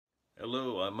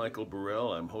Hello, I'm Michael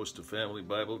Burrell. I'm host of Family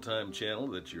Bible Time channel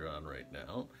that you're on right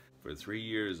now. For 3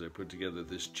 years I put together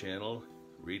this channel,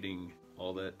 reading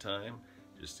all that time,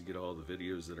 just to get all the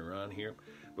videos that are on here.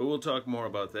 But we'll talk more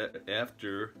about that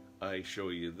after I show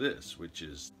you this, which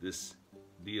is this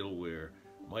deal where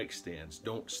mic stands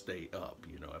don't stay up.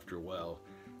 You know, after a while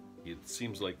it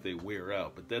seems like they wear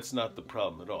out, but that's not the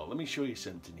problem at all. Let me show you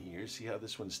something here. See how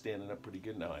this one's standing up pretty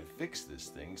good? Now I fixed this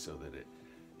thing so that it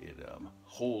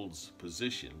holds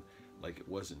position like it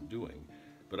wasn't doing.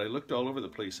 But I looked all over the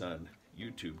place on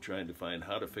YouTube trying to find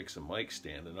how to fix a mic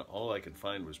stand, and all I could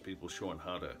find was people showing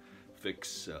how to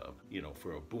fix, you know,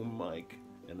 for a boom mic.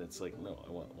 And it's like, no, I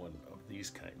want one of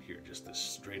these kind here, just this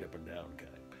straight up and down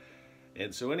kind.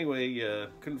 And so anyway,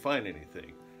 couldn't find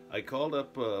anything. I called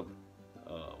up a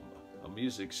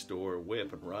music store way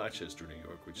up in Rochester, New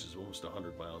York, which is almost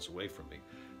 100 miles away from me,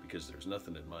 because there's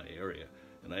nothing in my area.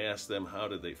 And I asked them how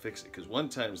did they fix it, because one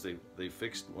time they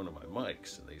fixed one of my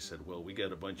mics, and they said, well, we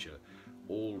got a bunch of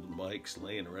old mics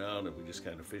laying around, and we just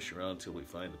kind of fish around until we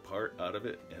find the part out of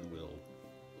it, and we'll,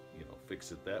 you know,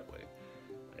 fix it that way.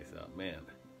 I thought, man,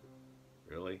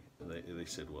 really? And they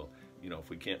said, well, you know, if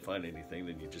we can't find anything,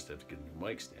 then you just have to get a new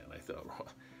mic stand. I thought, well,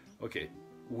 okay,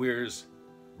 where's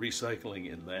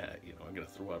recycling in that? You know, I'm going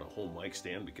to throw out a whole mic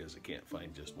stand because I can't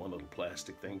find just one little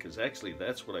plastic thing, because actually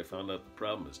that's what I found out the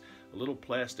problem is, a little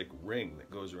plastic ring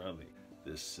that goes around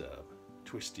this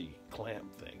twisty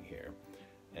clamp thing here,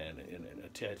 and it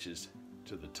attaches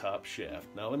to the top shaft.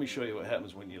 Now let me show you what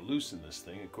happens when you loosen this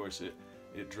thing. Of course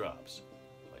it drops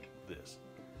like this,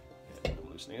 and I'm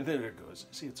loosening, and there it goes.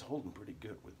 See, it's holding pretty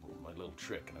good with my little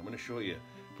trick, and I'm going to show you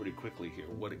pretty quickly here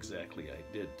what exactly I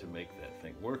did to make that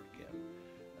thing work again.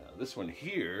 This one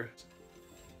here,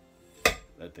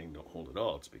 that thing don't hold at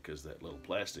all. It's because that little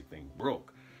plastic thing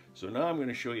broke. So now I'm going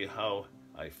to show you how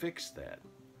I fixed that.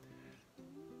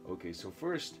 Okay, so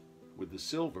first with the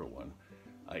silver one,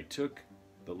 I took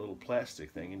the little plastic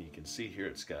thing, and you can see here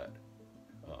it's got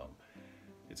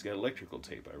electrical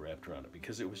tape I wrapped around it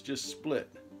because it was just split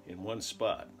in one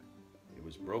spot. It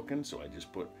was broken, so I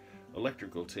just put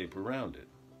electrical tape around it.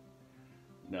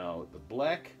 Now the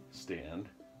black stand,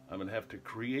 I'm going to have to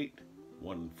create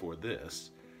one for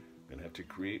this. I'm going to have to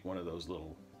create one of those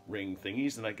little ring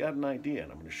thingies, and I got an idea, and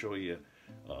I'm going to show you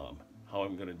how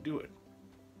I'm going to do it.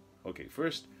 Okay,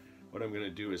 first what I'm going to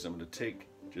do is I'm going to take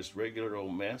just regular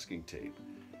old masking tape,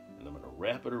 and I'm going to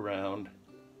wrap it around.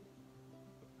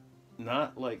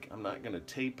 Not like, I'm not going to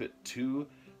tape it to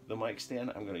the mic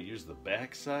stand. I'm going to use the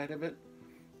back side of it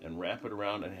and wrap it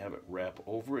around and have it wrap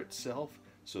over itself,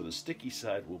 so the sticky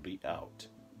side will be out.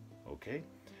 Okay?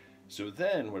 So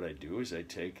then what I do is I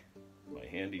take my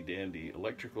handy dandy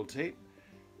electrical tape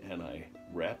and I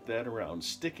wrap that around,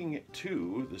 sticking it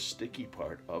to the sticky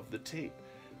part of the tape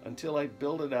until I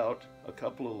build it out a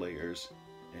couple of layers,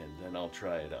 and then I'll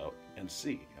try it out and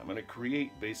see. I'm going to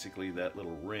create basically that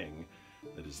little ring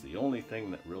that is the only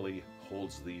thing that really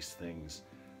holds these things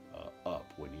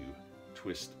up when you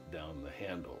twist down the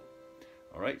handle.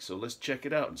 Alright, so let's check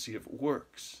it out and see if it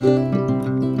works.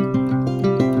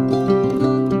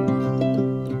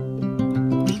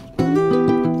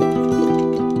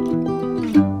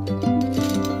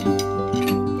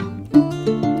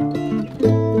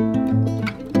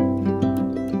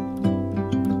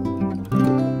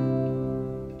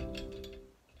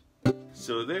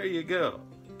 So there you go,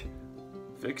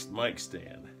 fixed mic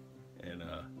stand. And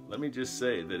let me just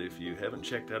say that if you haven't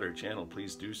checked out our channel,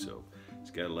 please do so.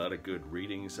 It's got a lot of good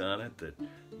readings on it that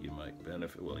you might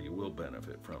benefit, well, you will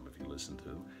benefit from if you listen to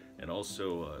them. And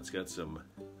also it's got some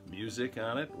music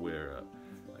on it where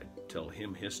I tell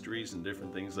hymn histories and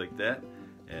different things like that.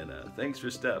 And thanks for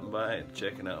stopping by and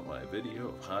checking out my video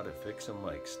of how to fix a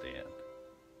mic stand.